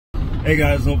Hey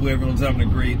guys, hopefully everyone's having a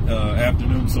great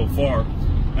afternoon so far.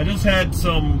 I just had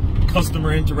some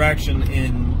customer interaction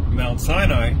in Mount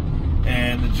Sinai,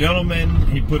 and the gentleman,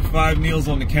 he put 5 meals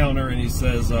on the counter and he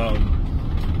says,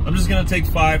 I'm just going to take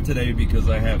 5 today because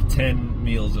I have 10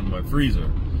 meals in my freezer.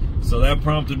 So that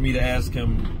prompted me to ask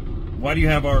him, why do you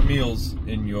have our meals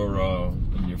in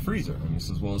your freezer? And he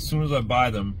says, well, as soon as I buy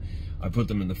them, I put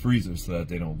them in the freezer so that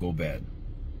they don't go bad.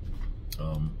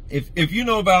 If you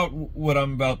know about what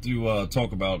I'm about to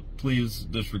talk about, please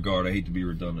disregard. I hate to be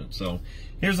redundant. So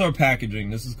here's our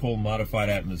packaging. This is called modified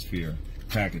atmosphere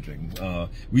packaging.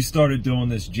 We started doing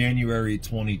this January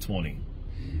 2020.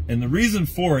 And the reason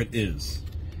for it is,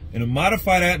 in a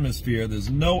modified atmosphere,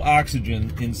 there's no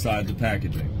oxygen inside the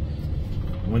packaging.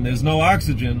 When there's no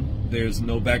oxygen, there's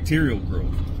no bacterial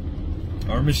growth.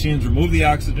 Our machines remove the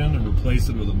oxygen and replace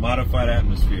it with a modified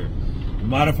atmosphere. The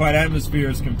modified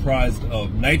atmosphere is comprised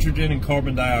of nitrogen and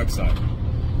carbon dioxide.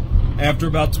 After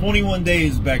about 21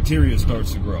 days, bacteria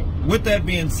starts to grow. With that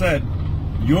being said,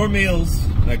 your meals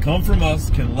that come from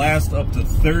us can last up to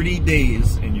 30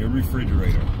 days in your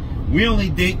refrigerator. We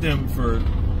only date them for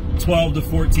 12 to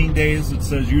 14 days. It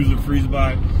says user freeze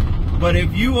by. But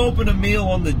if you open a meal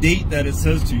on the date that it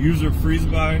says to user freeze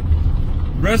by,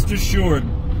 rest assured,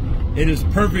 it is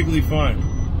perfectly fine.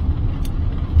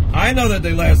 I know that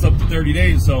they last up to 30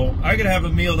 days, so I could have a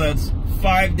meal that's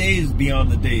 5 days beyond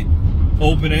the date,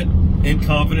 open it, and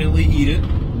confidently eat it,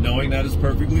 knowing that it's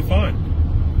perfectly fine.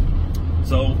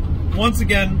 So, once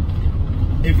again,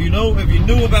 if you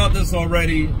knew about this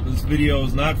already, this video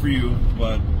is not for you,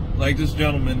 but like this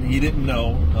gentleman, he didn't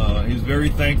know. He's very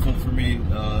thankful for me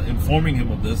informing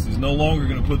him of this. He's no longer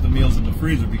going to put the meals in the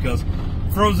freezer because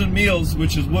frozen meals,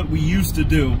 which is what we used to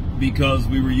do because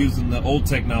we were using the old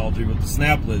technology with the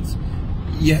snap lids,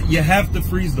 you have to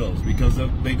freeze those because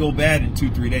they go bad in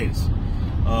 2-3 days.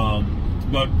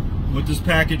 But with this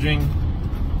packaging,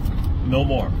 no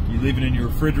more. You leave it in your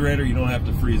refrigerator, you don't have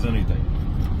to freeze anything.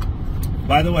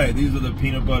 By the way, these are the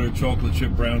peanut butter chocolate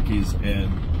chip brownies, and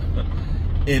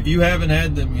if you haven't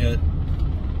had them yet,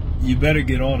 you better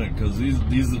get on it because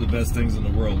these are the best things in the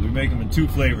world. We make them in 2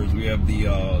 flavors. We have the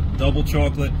double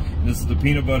chocolate, and this is the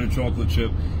peanut butter chocolate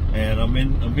chip. And I'm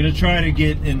gonna try to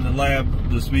get in the lab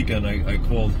this weekend. I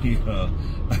called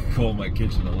my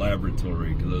kitchen a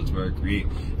laboratory because I was very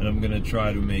creative, and I'm gonna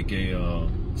try to make a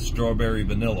strawberry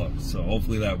vanilla. So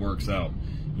hopefully that works out.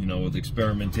 You know, with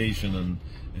experimentation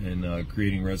and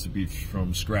creating recipes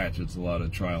from scratch, it's a lot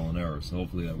of trial and error. So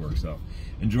hopefully that works out.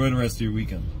 Enjoy the rest of your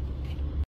weekend.